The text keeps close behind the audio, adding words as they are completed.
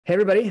Hey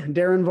everybody,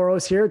 Darren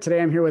Voros here. Today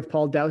I'm here with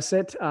Paul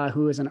Dowsett,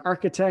 who is an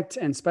architect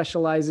and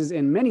specializes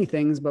in many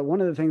things, but one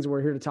of the things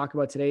we're here to talk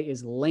about today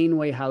is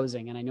laneway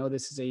housing. And I know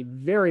this is a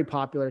very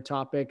popular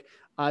topic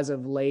as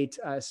of late,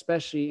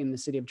 especially in the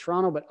city of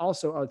Toronto, but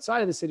also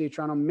outside of the city of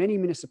Toronto. Many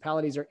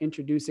municipalities are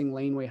introducing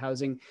laneway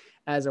housing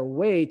as a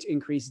way to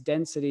increase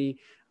density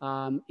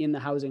in the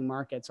housing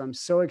market. So I'm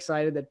so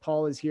excited that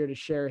Paul is here to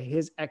share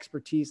his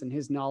expertise and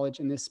his knowledge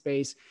in this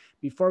space.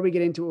 Before we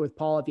get into it with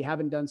Paul, if you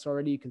haven't done so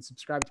already, you can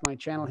subscribe to my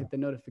channel, hit the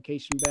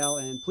notification bell,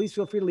 and please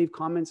feel free to leave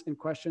comments and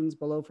questions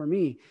below for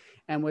me.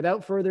 And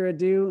without further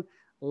ado,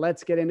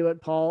 let's get into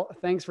it. Paul,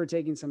 thanks for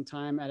taking some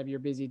time out of your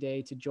busy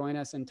day to join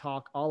us and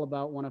talk all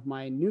about one of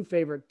my new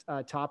favorite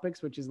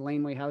topics, which is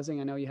laneway housing.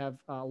 I know you have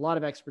a lot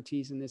of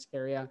expertise in this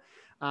area.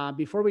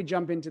 Before we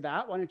jump into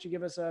that, why don't you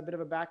give us a bit of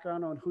a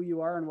background on who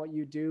you are and what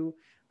you do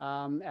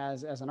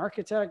as an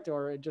architect,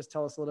 or just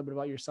tell us a little bit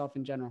about yourself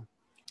in general.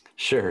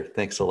 Sure.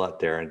 Thanks a lot,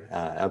 Darren.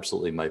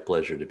 Absolutely my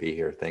pleasure to be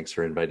here. Thanks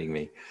for inviting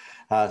me.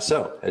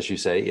 So as you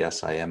say,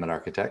 yes, I am an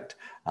architect.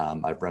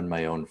 I've run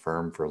my own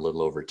firm for a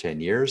little over 10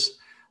 years.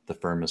 The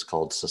firm is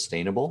called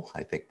Sustainable.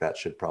 I think that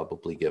should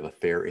probably give a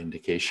fair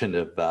indication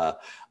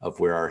of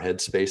where our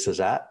headspace is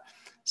at.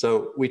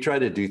 So we try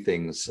to do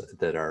things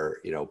that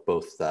are,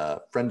 both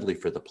friendly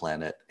for the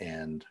planet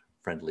and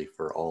friendly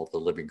for all the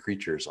living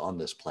creatures on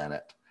this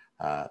planet.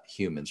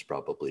 Humans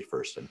probably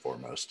first and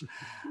foremost.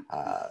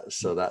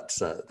 So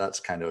that's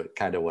kind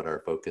of what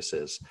our focus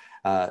is.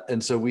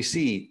 And so we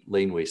see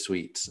laneway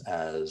suites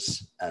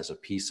as a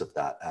piece of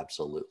that,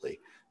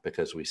 absolutely,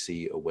 because we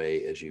see a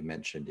way, as you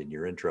mentioned in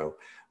your intro,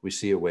 we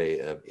see a way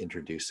of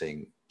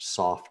introducing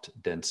soft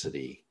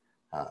density,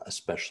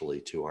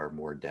 especially to our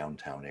more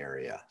downtown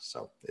area.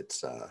 So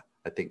it's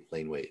I think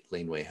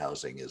laneway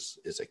housing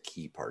is a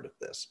key part of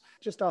this.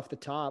 Just off the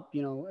top,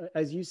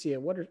 as you see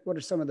it, what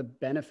are some of the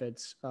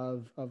benefits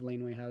of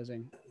laneway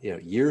housing?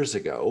 Years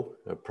ago,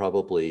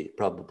 probably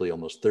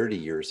almost 30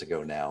 years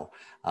ago now,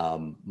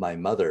 my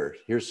mother,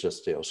 here's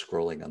just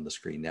scrolling on the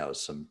screen now,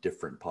 some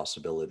different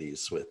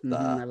possibilities with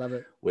I love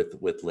it.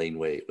 with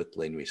laneway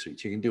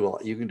suites. You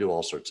can do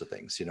all sorts of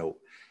things.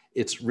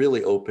 It's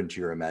really open to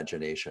your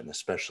imagination,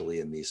 especially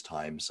in these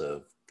times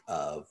of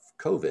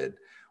COVID.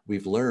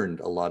 We've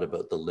learned a lot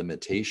about the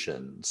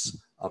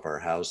limitations of our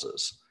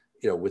houses.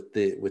 With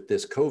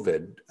this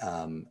COVID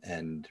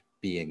and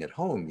being at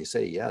home, you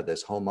say, yeah,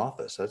 this home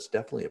office, that's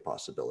definitely a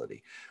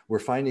possibility. We're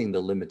finding the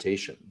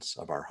limitations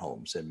of our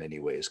homes in many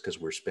ways because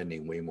we're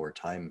spending way more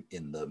time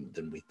in them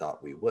than we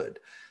thought we would.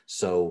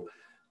 So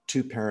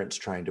two parents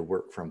trying to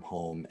work from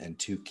home and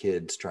two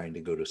kids trying to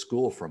go to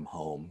school from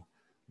home,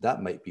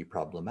 that might be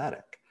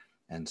problematic.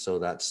 And so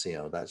that's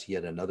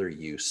yet another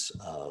use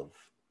of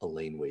a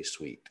laneway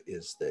suite,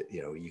 is that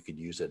you could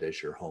use it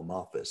as your home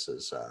office,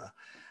 as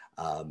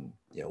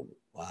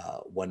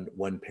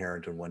one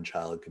parent and one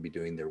child could be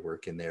doing their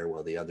work in there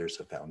while the others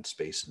have found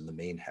space in the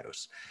main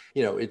house.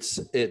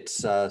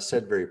 It's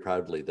said very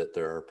proudly that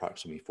there are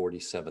approximately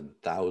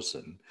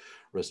 47,000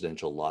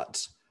 residential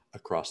lots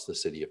across the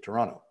city of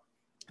Toronto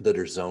that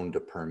are zoned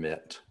to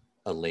permit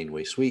a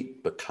laneway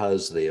suite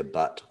because they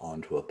abut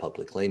onto a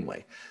public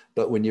laneway.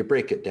 But when you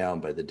break it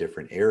down by the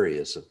different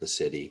areas of the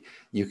city,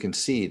 you can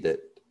see that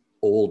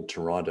old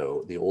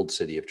Toronto, the old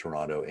city of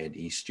Toronto, and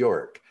East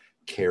York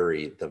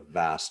carry the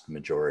vast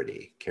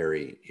majority,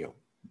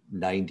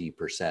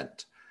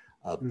 90%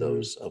 of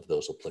those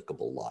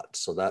applicable lots.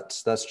 So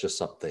that's just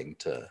something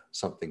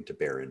to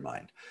bear in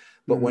mind.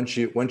 But once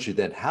you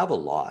then have a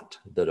lot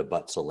that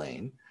abuts a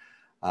lane,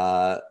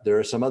 there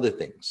are some other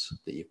things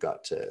that you've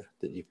got to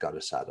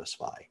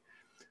satisfy.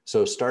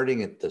 So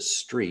starting at the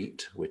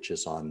street, which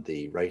is on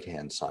the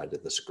right-hand side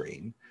of the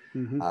screen,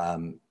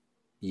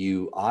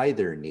 you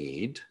either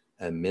need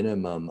a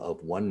minimum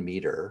of 1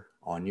 meter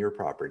on your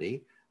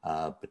property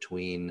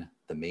between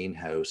the main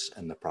house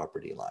and the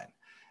property line.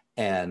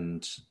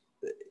 And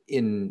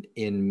in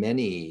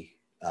many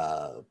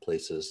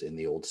places in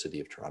the old city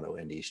of Toronto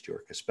and East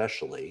York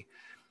especially,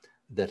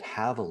 that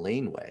have a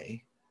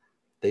laneway,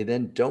 they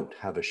then don't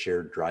have a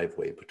shared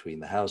driveway between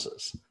the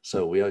houses.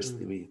 So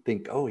we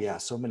think, oh yeah,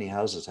 so many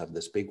houses have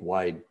this big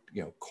wide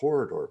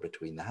corridor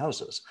between the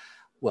houses.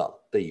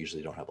 Well, they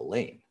usually don't have a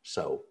lane.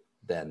 So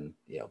then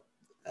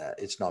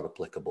it's not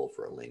applicable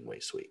for a laneway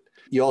suite.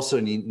 You also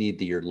need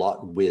that your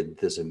lot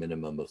width is a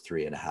minimum of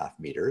 3.5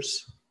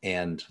 meters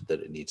and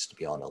that it needs to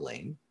be on a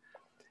lane.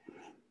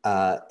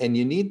 And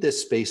you need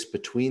this space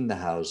between the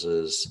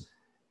houses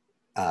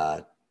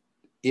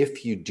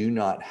if you do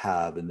not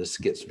have, and this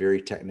gets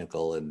very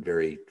technical and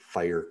very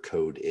fire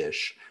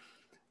code-ish,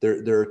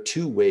 there are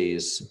two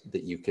ways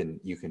that you can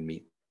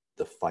meet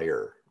the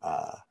fire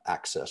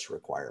access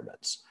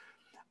requirements.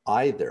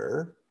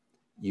 Either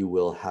you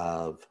will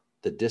have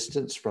the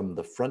distance from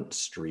the front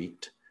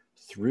street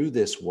through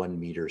this 1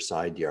 meter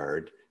side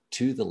yard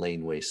to the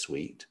laneway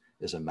suite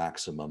is a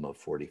maximum of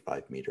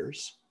 45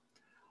 meters,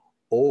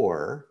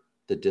 or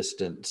the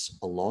distance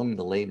along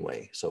the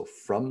laneway. So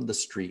from the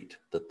street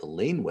that the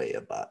laneway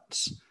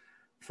abuts,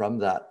 from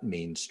that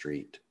main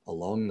street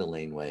along the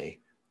laneway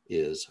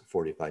is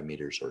 45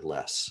 meters or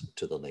less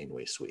to the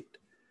laneway suite.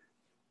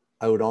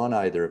 Out on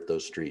either of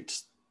those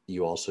streets,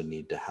 you also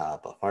need to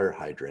have a fire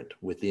hydrant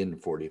within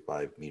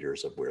 45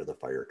 meters of where the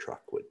fire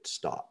truck would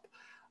stop.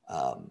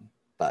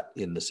 But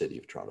in the city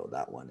of Toronto,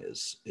 that one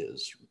is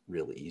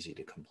really easy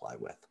to comply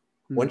with.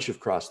 Once you've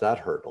crossed that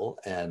hurdle,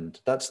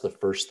 and that's the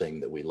first thing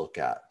that we look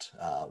at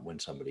when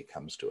somebody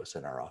comes to us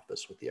in our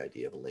office with the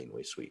idea of a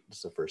laneway suite.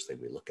 It's the first thing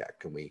we look at.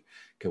 Can we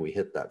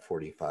hit that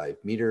 45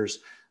 meters?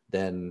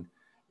 Then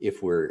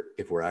if we're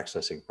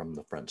accessing from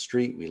the front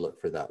street, we look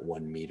for that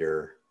 1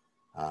 meter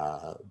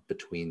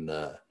between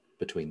the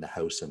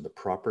house and the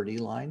property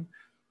line.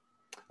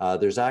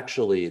 There's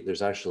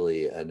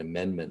actually an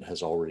amendment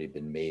has already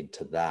been made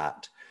to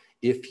that.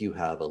 If you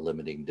have a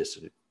limiting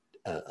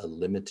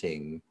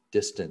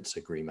distance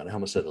agreement, I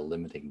almost said a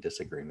limiting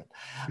disagreement,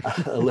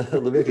 a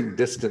limiting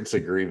distance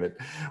agreement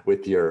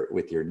with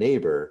your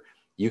neighbor,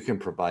 you can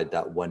provide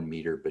that 1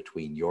 meter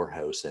between your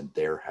house and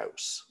their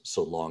house,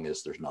 so long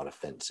as there's not a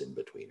fence in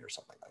between or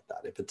something like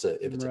that. If it's a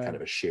kind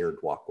of a shared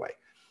walkway.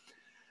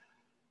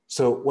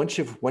 So once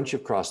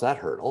you've crossed that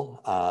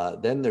hurdle,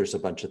 then there's a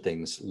bunch of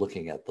things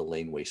looking at the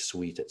laneway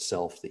suite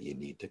itself that you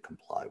need to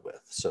comply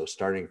with. So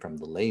starting from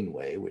the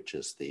laneway, which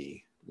is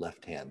the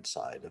left-hand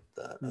side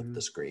of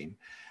the screen,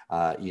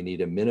 you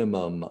need a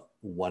minimum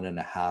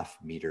 1.5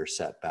 meter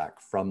setback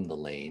from the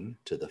lane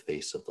to the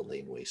face of the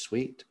laneway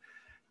suite.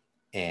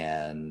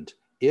 And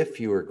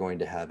if you are going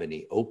to have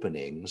any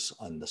openings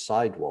on the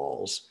side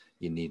walls,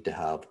 you need to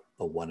have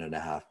a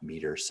 1.5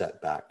 meter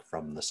setback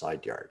from the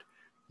side yard.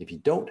 If you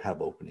don't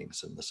have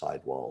openings in the side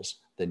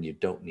walls, then you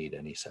don't need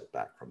any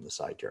setback from the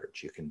side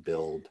yards. You can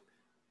build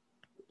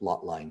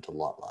lot line to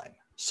lot line,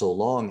 so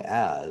long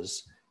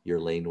as your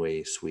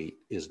laneway suite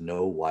is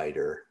no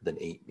wider than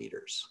 8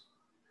 meters.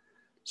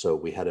 So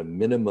we had a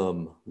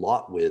minimum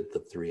lot width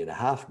of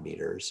 3.5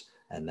 meters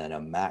and then a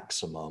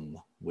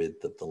maximum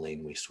width of the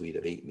laneway suite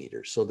of 8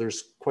 meters. So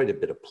there's quite a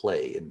bit of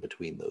play in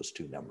between those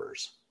two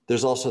numbers.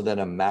 There's also then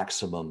a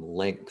maximum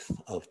length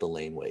of the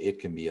laneway. It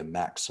can be a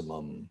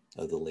maximum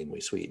of the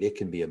laneway suite. It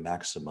can be a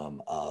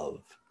maximum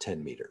of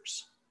 10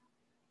 meters.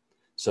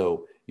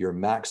 So your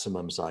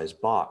maximum size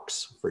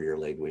box for your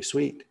laneway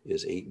suite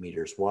is 8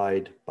 meters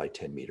wide by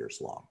 10 meters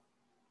long.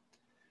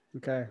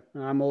 Okay.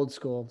 I'm old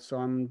school, so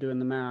I'm doing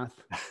the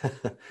math.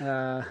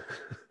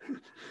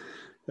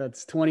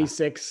 That's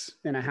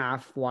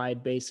 26.5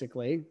 wide,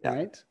 basically, yeah,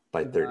 right?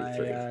 By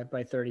 33.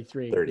 By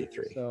 33.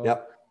 33. So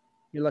yep.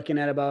 You're looking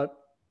at about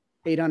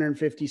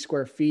 850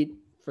 square feet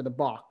for the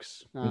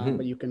box,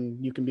 but you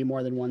can be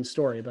more than one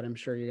story, but I'm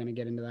sure you're going to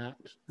get into that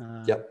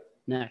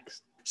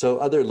next. So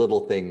other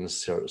little things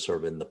sort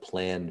of in the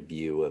planned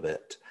view of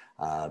it,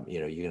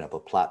 you can have a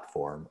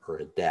platform or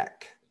a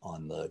deck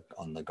on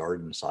the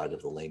garden side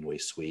of the laneway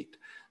suite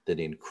that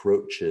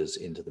encroaches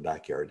into the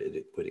backyard.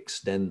 It would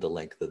extend the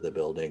length of the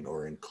building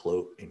or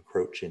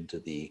encroach into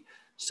the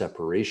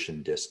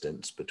separation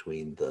distance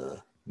between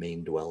the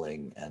main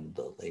dwelling and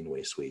the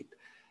laneway suite.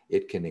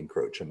 It can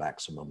encroach a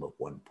maximum of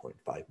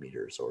 1.5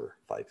 meters or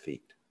 5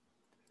 feet.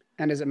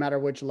 And does it matter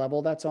which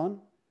level that's on,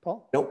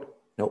 Paul? Nope.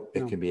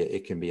 It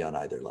can be on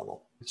either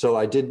level. So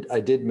I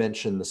did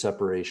mention the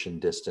separation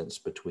distance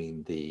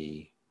between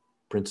the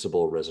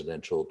principal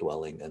residential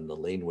dwelling and the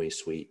laneway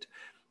suite,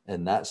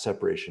 and that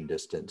separation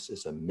distance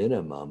is a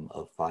minimum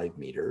of 5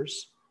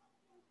 meters.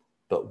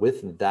 But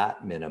with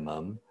that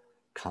minimum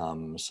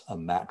comes a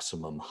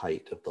maximum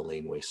height of the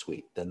laneway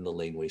suite. Then the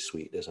laneway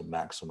suite is a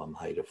maximum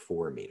height of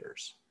 4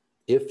 meters.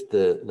 If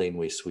the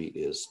laneway suite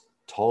is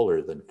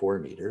taller than 4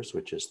 meters,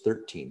 which is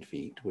 13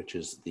 feet, which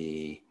is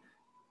the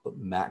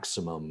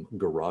maximum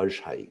garage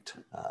height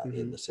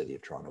in the city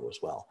of Toronto as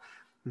well.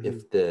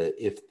 If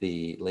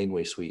the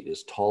laneway suite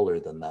is taller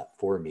than that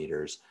 4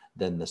 meters,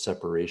 then the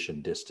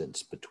separation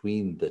distance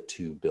between the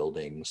two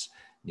buildings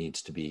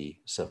needs to be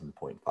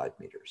 7.5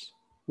 meters.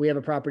 We have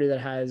a property that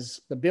has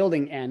the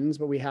building ends,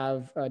 but we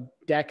have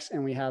decks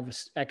and we have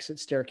exit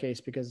staircase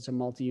because it's a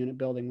multi-unit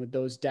building. Would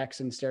those decks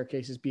and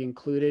staircases be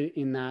included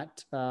in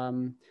that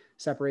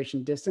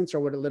separation distance, or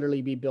would it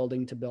literally be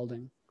building to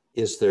building?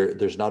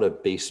 There's not a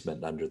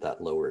basement under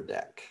that lower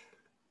deck,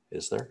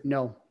 is there?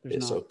 No,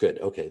 there's not. So good.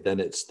 Okay, then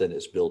it's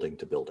building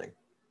to building.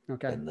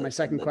 Okay. My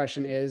second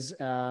question is,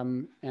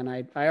 and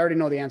I already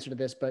know the answer to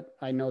this, but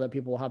I know that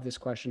people will have this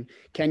question.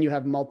 Can you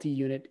have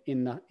multi-unit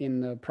in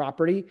the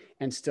property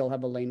and still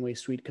have a laneway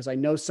suite? Because I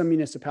know some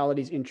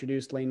municipalities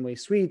introduced laneway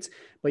suites,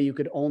 but you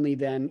could only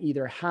then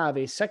either have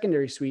a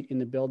secondary suite in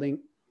the building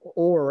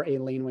or a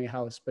laneway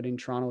house. But in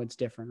Toronto, it's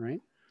different,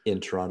 right? In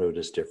Toronto, it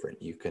is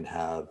different. You can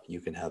have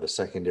a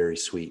secondary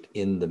suite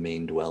in the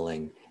main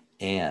dwelling,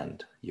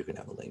 and you can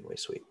have a laneway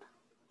suite.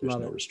 There's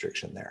no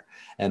restriction there.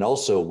 And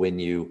also when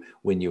you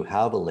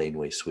have a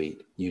laneway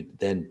suite, you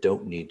then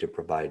don't need to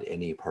provide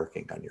any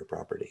parking on your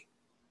property.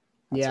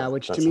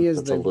 Which to me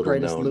is the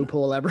greatest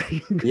loophole ever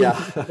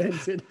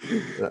invented.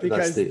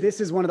 Because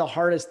this is one of the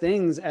hardest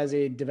things as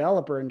a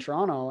developer in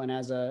Toronto and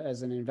as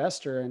an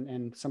investor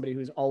and somebody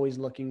who's always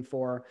looking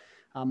for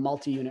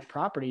multi-unit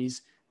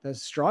properties. the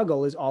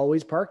struggle is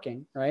always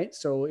parking, right?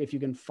 So if you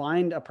can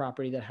find a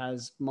property that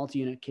has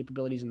multi-unit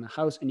capabilities in the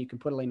house and you can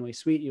put a laneway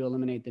suite, you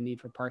eliminate the need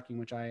for parking,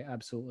 which I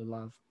absolutely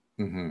love.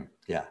 Mm-hmm.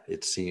 Yeah,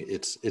 it's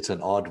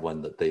an odd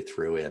one that they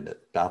threw in.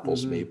 It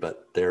baffles me,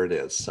 but there it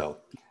is. So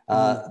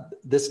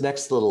this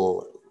next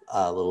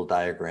little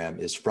diagram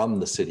is from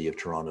the City of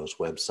Toronto's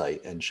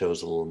website and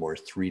shows a little more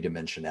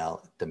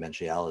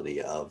dimensionality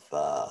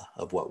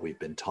of what we've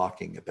been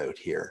talking about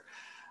here.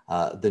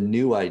 The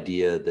new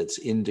idea that's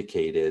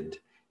indicated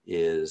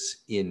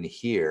is in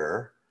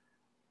here,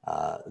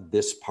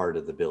 this part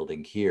of the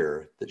building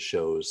here that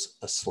shows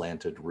a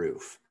slanted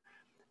roof.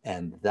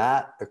 And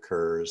that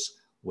occurs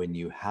when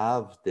you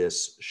have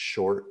this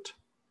short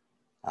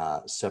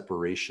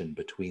separation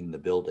between the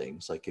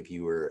buildings. Like if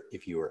you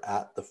were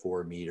at the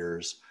 4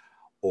 meters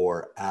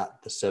or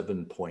at the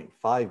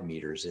 7.5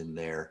 meters in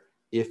there,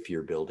 if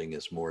your building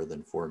is more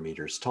than 4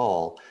 meters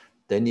tall,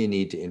 then you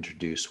need to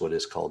introduce what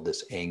is called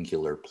this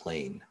angular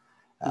plane.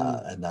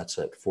 And that's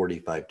at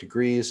 45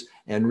 degrees.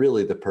 And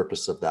really the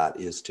purpose of that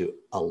is to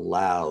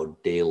allow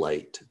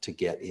daylight to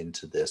get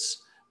into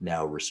this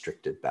now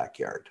restricted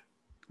backyard.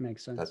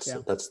 Makes sense.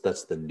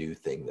 That's the new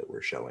thing that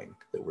we're showing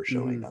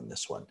on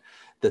this one.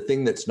 The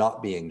thing that's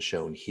not being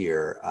shown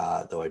here,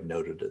 though I've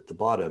noted at the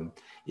bottom,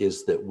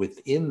 is that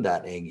within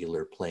that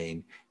angular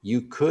plane,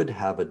 you could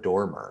have a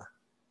dormer,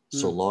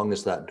 so long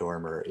as that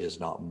dormer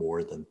is not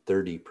more than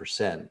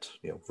 30%,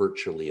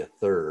 virtually a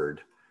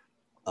third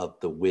of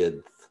the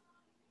width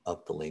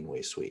of the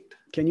laneway suite.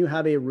 Can you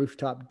have a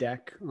rooftop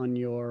deck on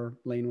your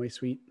laneway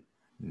suite?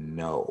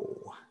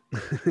 No.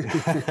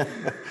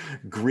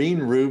 Green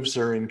roofs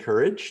are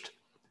encouraged.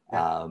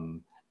 Yeah.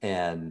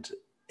 And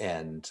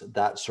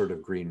that sort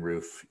of green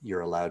roof,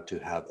 you're allowed to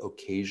have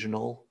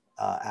occasional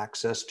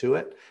access to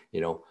it.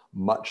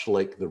 Much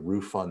like the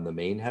roof on the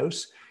main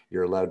house,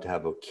 you're allowed to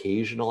have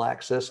occasional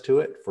access to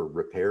it for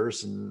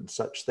repairs and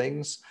such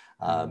things.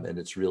 And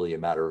it's really a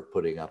matter of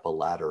putting up a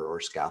ladder or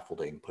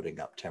scaffolding, putting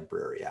up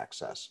temporary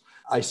access.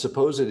 I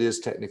suppose it is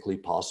technically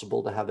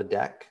possible to have a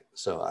deck.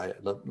 So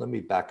let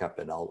me back up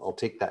and I'll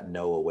take that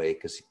no away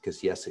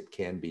because yes, it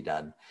can be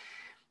done.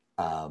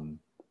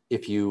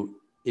 If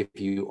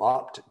you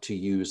opt to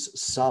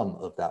use some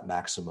of that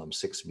maximum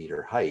 6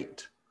 meter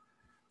height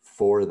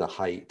for the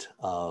height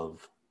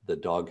of the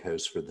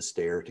doghouse for the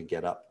stair to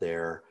get up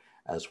there,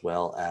 as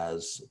well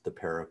as the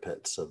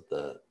parapets of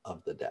the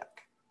deck.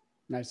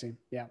 I see.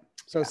 Yeah.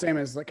 So same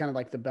as kind of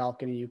like the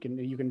balcony, you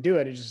can do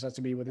it. It just has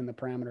to be within the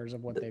parameters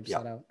of what they've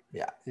set out.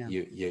 Yeah.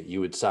 You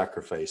would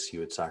sacrifice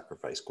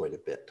quite a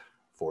bit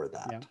for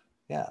that.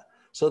 Yeah.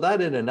 So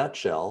that in a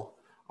nutshell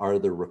are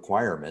the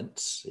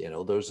requirements.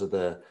 Those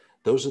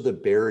are the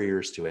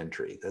barriers to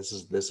entry.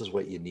 This is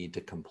what you need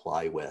to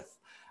comply with.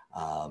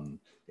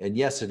 And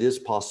yes, it is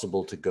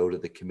possible to go to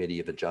the Committee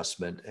of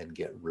Adjustment and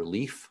get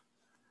relief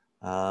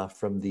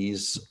from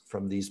these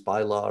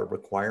bylaw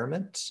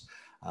requirements.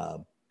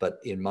 But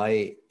in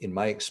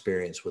my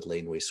experience with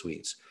laneway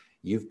suites,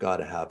 you've got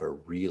to have a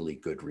really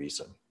good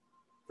reason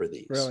for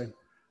these. Really?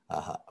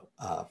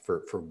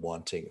 For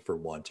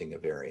wanting a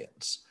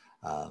variance.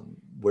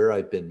 Where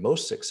I've been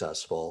most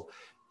successful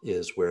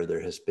is where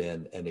there has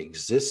been an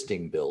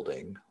existing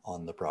building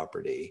on the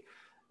property,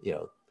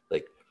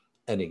 like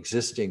an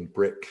existing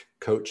brick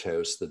coach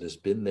house that has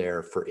been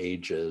there for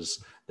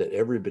ages, that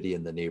everybody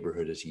in the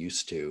neighborhood is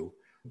used to.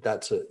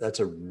 That's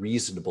a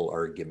reasonable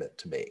argument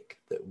to make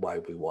that why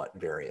we want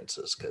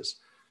variances.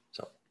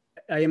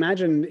 I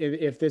imagine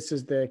if this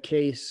is the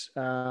case,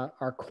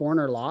 are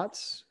corner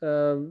lots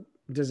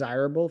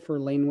desirable for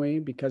laneway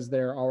because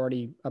they're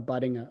already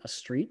abutting a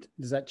street?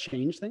 Does that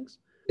change things?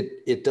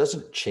 It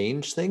doesn't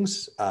change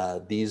things.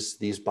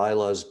 These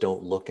bylaws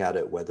don't look at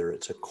it whether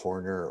it's a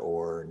corner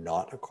or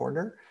not a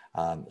corner.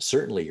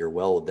 Certainly you're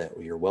well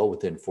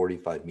within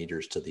 45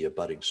 meters to the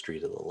abutting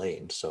street of the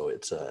lane. So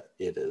it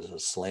is a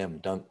slam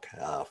dunk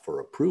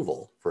for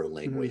approval for a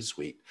laneway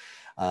suite.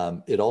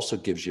 It also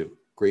gives you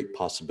great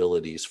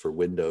possibilities for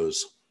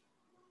windows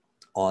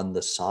on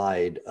the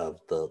side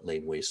of the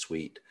laneway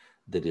suite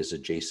that is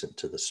adjacent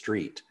to the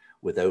street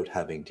without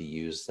having to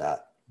use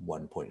that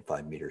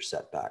 1.5 meter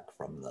setback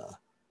from the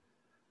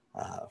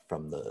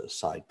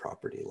side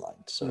property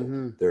line.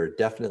 So there are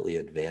definitely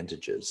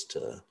advantages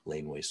to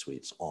laneway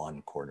suites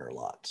on corner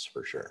lots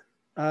for sure.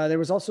 There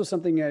was also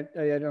something I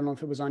don't know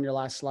if it was on your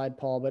last slide,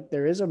 Paul, but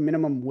there is a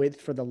minimum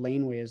width for the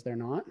laneway, is there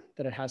not?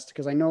 That it has to,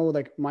 because I know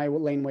like my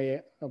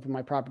laneway of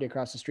my property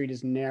across the street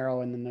is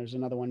narrow, and then there's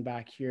another one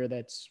back here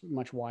that's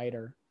much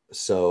wider.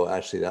 So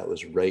actually that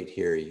was right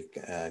here.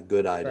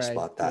 Good eye to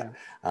spot that.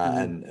 Yeah.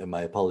 And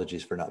my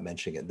apologies for not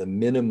mentioning it. The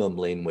minimum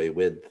laneway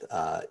width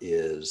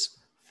is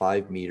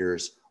 5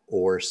 meters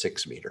or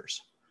 6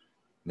 meters.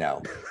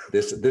 Now,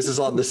 this is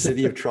on the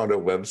City of Toronto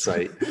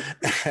website,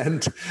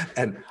 and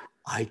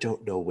I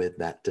don't know when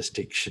that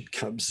distinction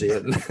comes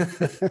in.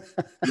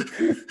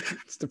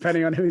 It's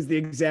depending on who's the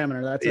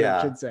examiner. That's what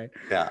I should say.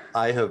 Yeah,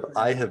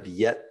 I have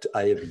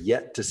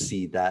yet to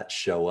see that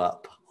show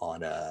up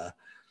on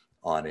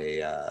on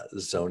a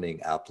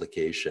zoning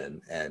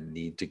application and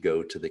need to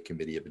go to the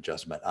Committee of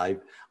Adjustment.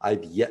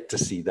 I've yet to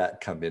see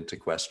that come into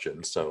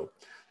question. So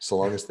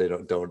long as they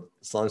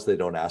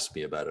don't ask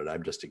me about it,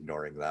 I'm just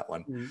ignoring that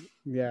one.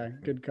 Yeah,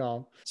 good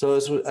call. So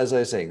as I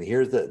was saying,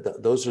 here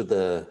those are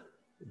the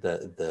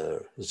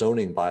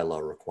zoning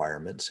bylaw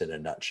requirements in a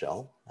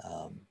nutshell.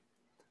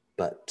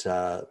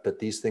 But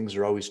these things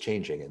are always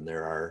changing, and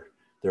there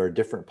are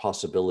different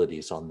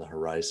possibilities on the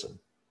horizon.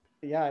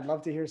 Yeah, I'd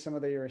love to hear some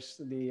of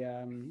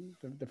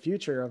the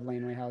future of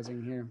laneway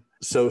housing here.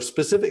 So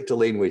specific to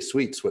Laneway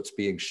Suites, what's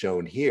being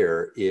shown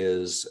here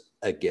is,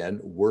 again,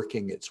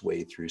 working its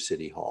way through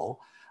City Hall,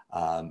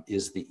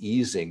 is the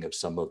easing of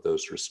some of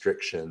those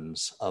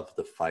restrictions of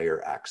the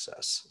fire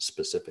access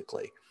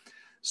specifically.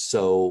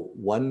 So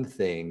one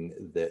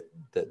thing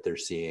that they're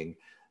seeing,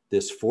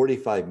 this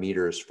 45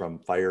 meters from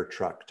fire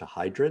truck to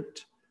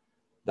hydrant,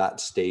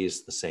 that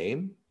stays the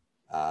same.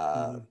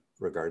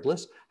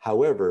 Regardless.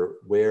 However,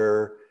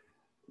 where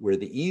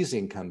the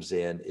easing comes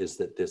in is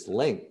that this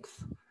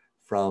length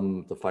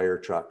from the fire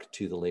truck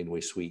to the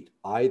laneway suite,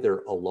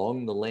 either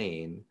along the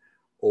lane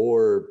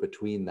or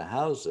between the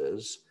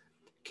houses,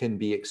 can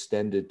be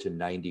extended to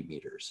 90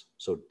 meters,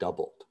 so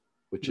doubled,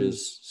 which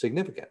is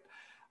significant.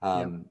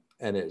 And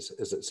as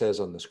it says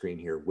on the screen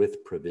here,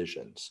 with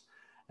provisions,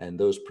 and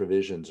those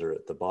provisions are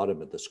at the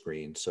bottom of the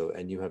screen. So,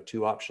 and you have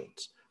two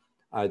options.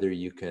 Either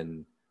you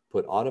can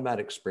put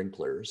automatic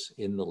sprinklers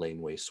in the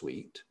laneway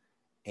suite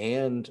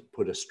and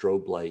put a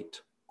strobe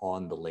light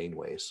on the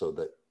laneway so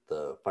that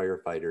the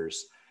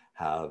firefighters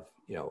have,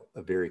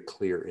 a very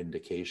clear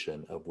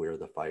indication of where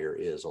the fire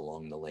is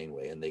along the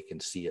laneway and they can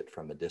see it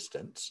from a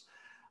distance.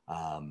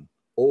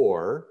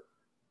 Or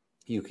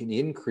you can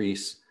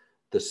increase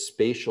the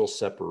spatial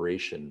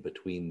separation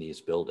between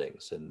these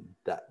buildings. And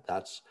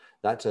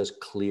that's as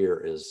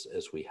clear as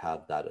we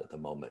have that at the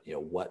moment.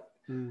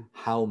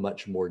 How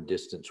much more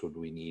distance would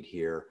we need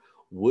here?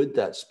 Would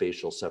that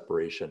spatial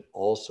separation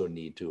also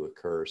need to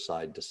occur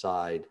side to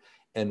side?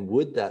 And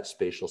would that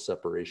spatial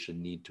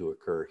separation need to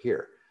occur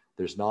here?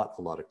 There's not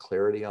a lot of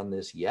clarity on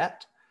this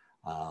yet,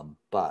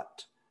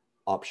 but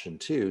option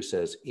 2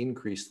 says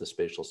increase the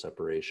spatial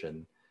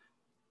separation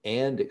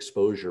and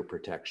exposure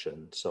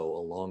protection. So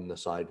along the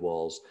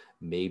sidewalls,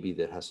 maybe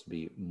that has to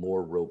be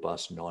more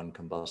robust,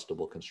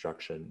 non-combustible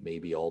construction.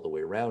 Maybe all the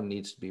way around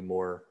needs to be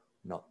more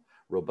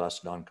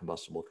robust,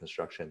 non-combustible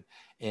construction,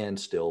 and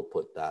still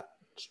put that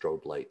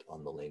strobe light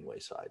on the laneway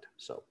side.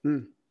 So,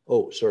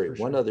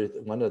 one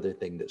other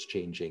thing that's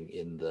changing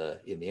in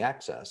the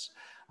access,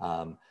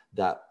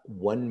 that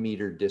 1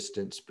 meter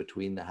distance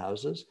between the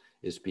houses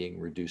is being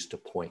reduced to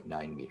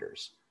 0.9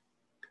 meters,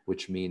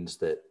 which means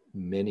that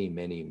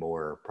many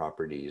more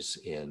properties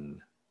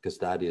because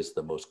that is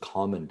the most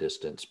common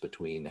distance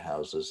between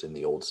houses in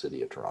the old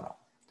city of Toronto.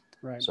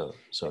 Right. So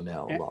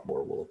now a lot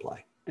more will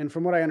apply. And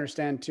from what I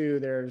understand too,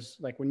 there's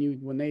like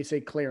when they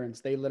say clearance,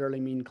 they literally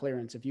mean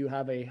clearance. If you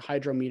have a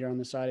hydrometer on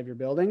the side of your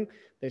building,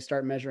 they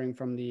start measuring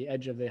from the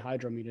edge of the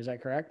hydrometer. Is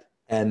that correct?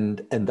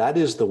 And that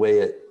is the way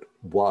it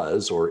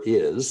was or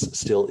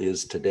still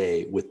is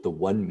today with the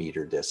 1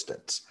 meter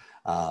distance.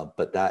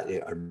 But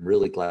I'm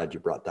really glad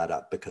you brought that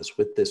up, because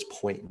with this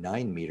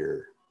 0.9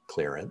 meter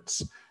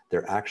clearance,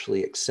 they're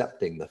actually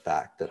accepting the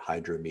fact that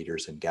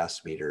hydrometers and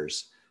gas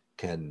meters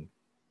can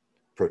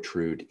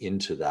protrude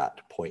into that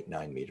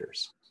 0.9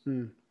 meters.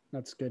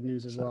 That's good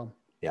news as well.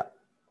 Yeah.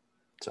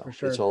 So for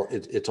sure.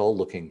 It's all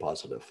looking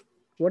positive.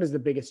 What is the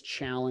biggest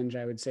challenge,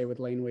 I would say, with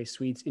laneway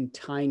suites in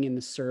tying in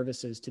the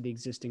services to the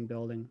existing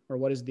building, or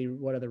what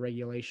are the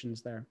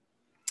regulations there?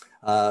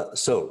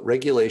 So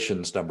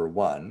regulations number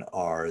 1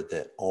 are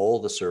that all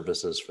the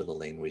services for the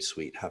laneway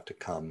suite have to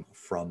come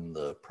from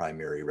the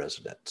primary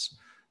residence.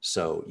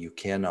 So you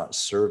cannot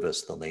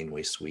service the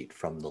laneway suite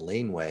from the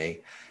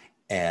laneway,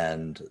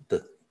 and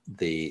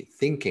the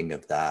thinking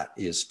of that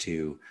is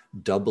to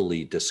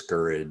doubly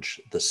discourage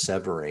the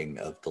severing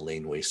of the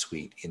laneway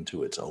suite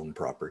into its own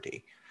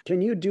property. Can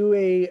you do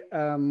a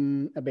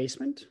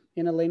basement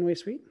in a laneway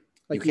suite?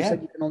 Like you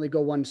said, you can only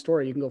go 1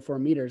 story. You can go 4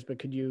 meters, but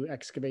could you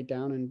excavate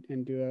down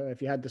and do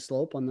if you had the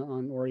slope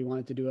or you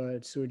wanted to do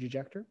a sewage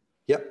ejector?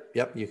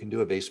 Yep. You can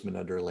do a basement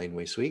under a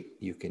laneway suite.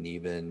 You can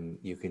even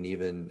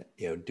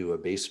do a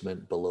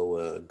basement below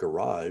a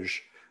garage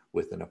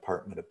with an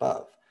apartment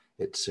above.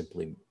 It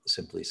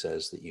simply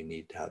says that you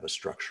need to have a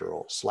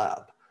structural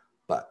slab,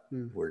 but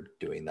we're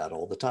doing that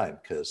all the time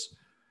because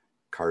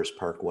cars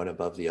park one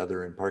above the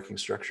other in parking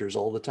structures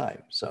all the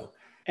time. So.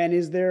 And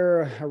is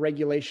there a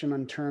regulation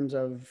on terms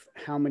of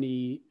how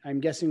many? I'm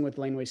guessing with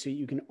laneway suite,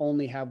 you can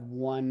only have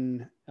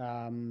 1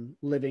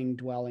 living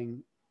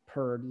dwelling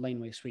per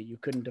laneway suite. You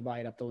couldn't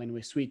divide up the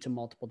laneway suite to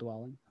multiple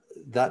dwelling.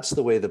 That's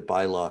the way the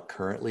bylaw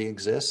currently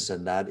exists,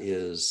 and that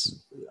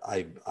is,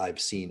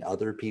 I've seen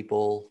other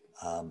people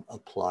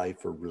apply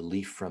for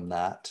relief from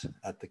that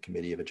at the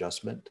Committee of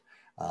Adjustment,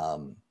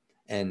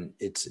 and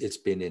it's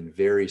been in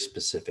very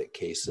specific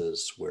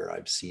cases where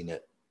I've seen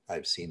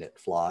it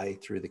fly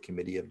through the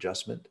Committee of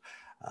Adjustment.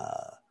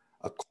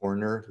 A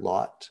corner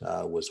lot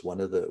was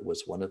one of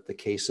the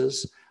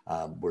cases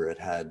where it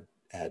had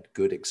had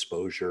good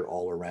exposure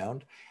all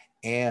around,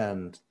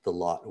 and the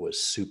lot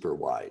was super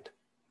wide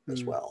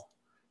as well.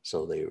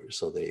 So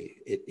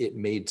it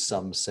made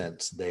some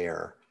sense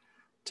there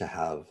to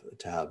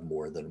have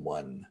more than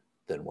one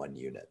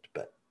unit,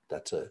 but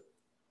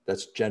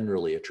that's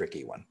generally a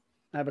tricky one.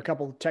 I have a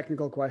couple of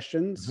technical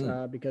questions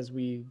because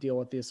we deal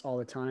with this all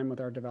the time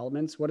with our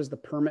developments. What is the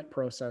permit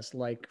process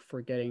like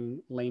for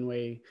getting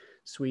Laneway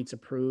suites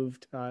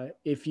approved?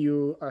 If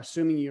you are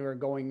assuming you are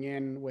going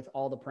in with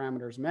all the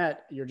parameters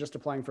met, you're just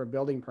applying for a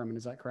building permit.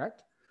 Is that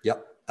correct?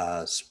 Yep.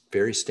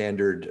 Very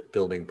standard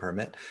building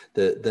permit.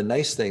 The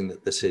nice thing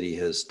that the city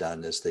has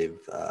done is they've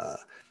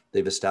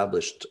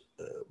established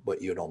what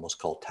you'd almost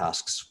call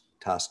task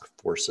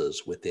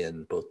forces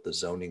within both the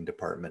zoning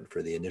department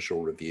for the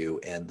initial review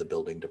and the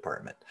building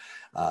department.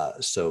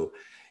 So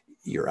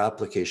your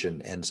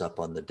application ends up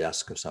on the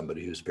desk of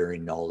somebody who's very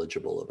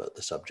knowledgeable about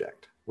the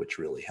subject, which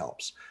really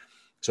helps.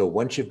 So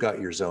once you've got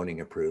your zoning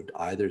approved,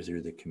 either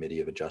through the committee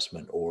of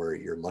adjustment or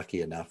you're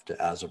lucky enough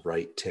to, as of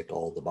right, tick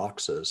all the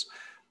boxes,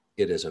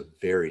 it is a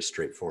very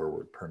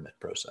straightforward permit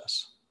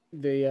process.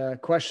 The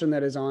question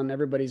that is on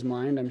everybody's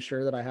mind, I'm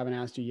sure that I haven't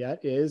asked you yet,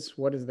 is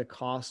what is the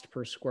cost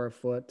per square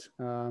foot?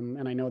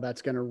 And I know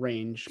that's going to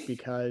range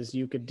because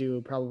you could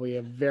do probably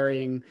a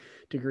varying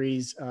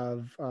degrees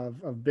of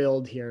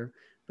build here,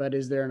 but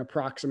is there an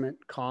approximate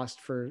cost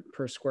per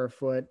square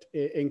foot,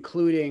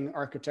 including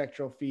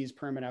architectural fees,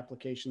 permit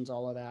applications,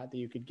 all of that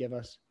you could give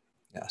us?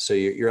 Yeah, so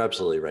you're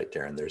absolutely right,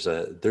 Darren.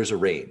 There's a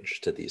range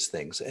to these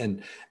things,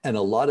 and a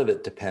lot of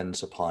it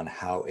depends upon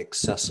how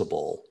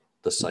accessible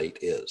the site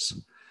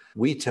is.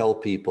 We tell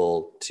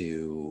people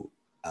to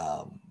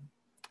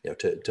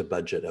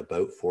budget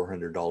about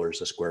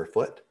 $400 a square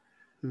foot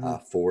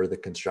for the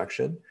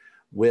construction,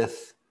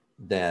 with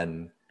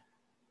then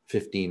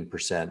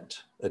 15%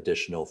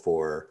 additional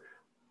for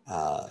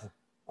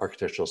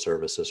architectural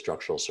services,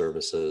 structural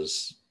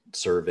services,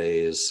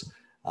 surveys,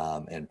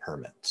 and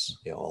permits.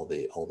 All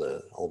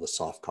the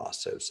soft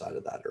costs outside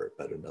of that are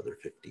about another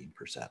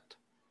 15%.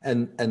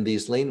 And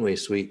these laneway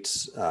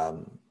suites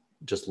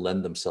just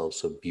lend themselves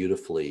so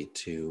beautifully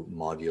to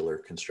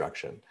modular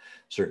construction,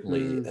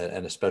 certainly,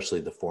 and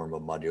especially the form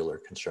of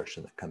modular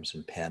construction that comes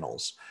in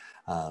panels,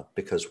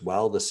 because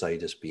while the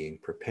site is being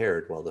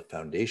prepared, while the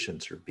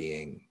foundations are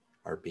being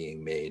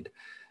made,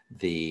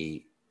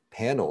 the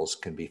panels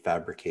can be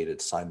fabricated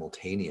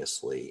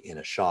simultaneously in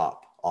a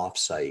shop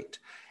off-site,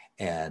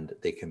 and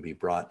they can be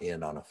brought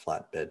in on a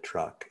flatbed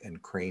truck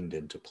and craned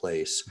into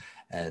place,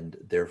 and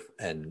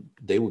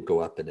they would go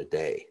up in a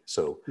day.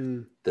 So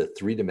the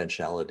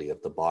three-dimensionality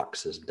of the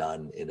box is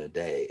done in a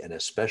day, and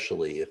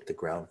especially if the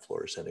ground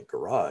floor is in a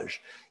garage,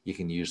 you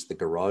can use the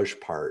garage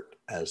part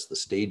as the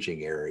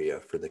staging area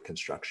for the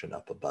construction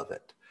up above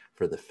it,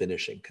 for the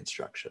finishing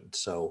construction.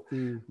 So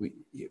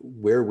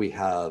where we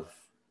have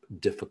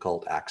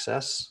difficult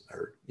access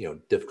or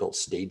difficult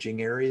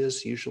staging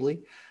areas,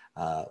 usually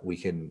we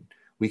can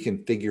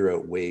figure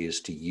out ways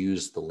to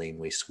use the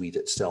laneway suite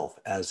itself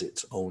as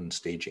its own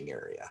staging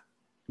area.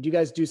 Do you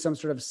guys do some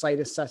sort of site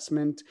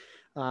assessment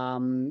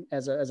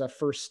as a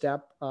first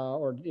step,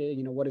 or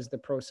what is the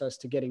process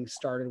to getting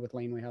started with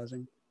laneway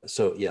housing?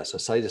 So yes, a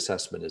site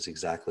assessment is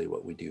exactly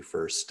what we do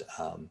first.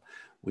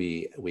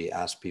 We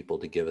ask people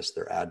to give us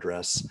their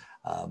address.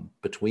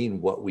 Between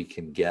what we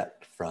can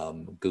get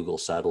from Google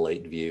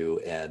Satellite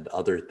View and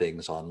other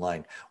things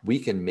online, we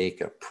can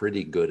make a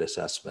pretty good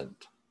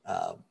assessment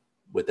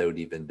without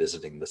even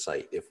visiting the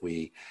site.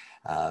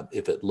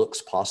 If it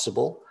looks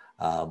possible,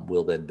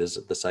 we'll then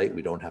visit the site.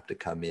 We don't have to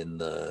come in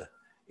the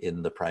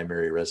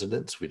primary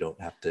residence. We don't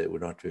have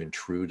to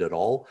intrude at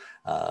all,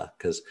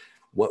 because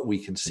what we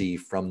can see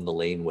from the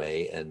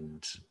laneway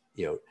and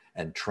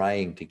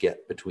trying to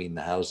get between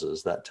the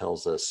houses, that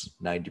tells us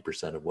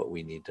 90% of what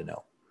we need to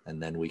know.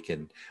 And then we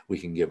can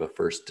give a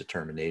first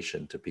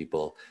determination to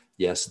people.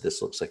 Yes,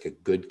 this looks like a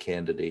good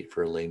candidate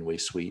for a laneway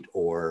suite,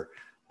 or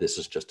this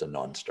is just a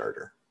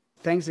non-starter.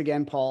 Thanks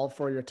again, Paul,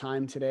 for your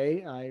time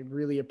today. I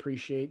really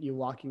appreciate you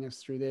walking us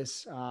through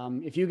this.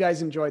 If you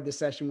guys enjoyed this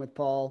session with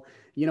Paul,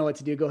 you know what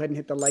to do. Go ahead and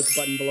hit the like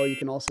button below. You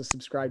can also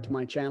subscribe to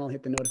my channel,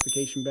 hit the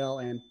notification bell,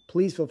 and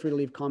please feel free to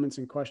leave comments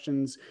and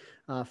questions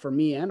for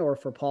me or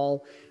for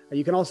Paul.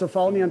 You can also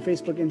follow me on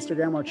Facebook,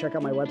 Instagram, or check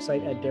out my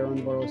website at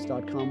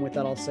darrenvoros.com. With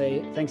that, I'll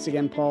say thanks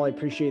again, Paul. I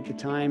appreciate the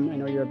time. I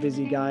know you're a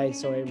busy guy,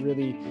 so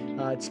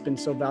it's been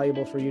so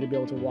valuable for you to be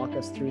able to walk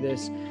us through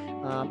this.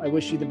 I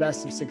wish you the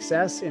best of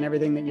success in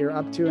everything that you're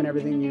up to and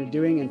everything you're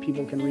doing, and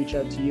people can reach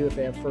out to you if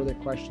they have further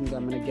questions.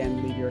 I'm going to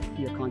again leave your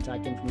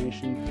contact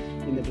information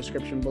in the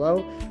description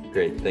below.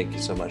 Great. Thank you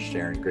so much,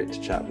 Darren. Great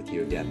to chat with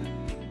you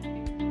again.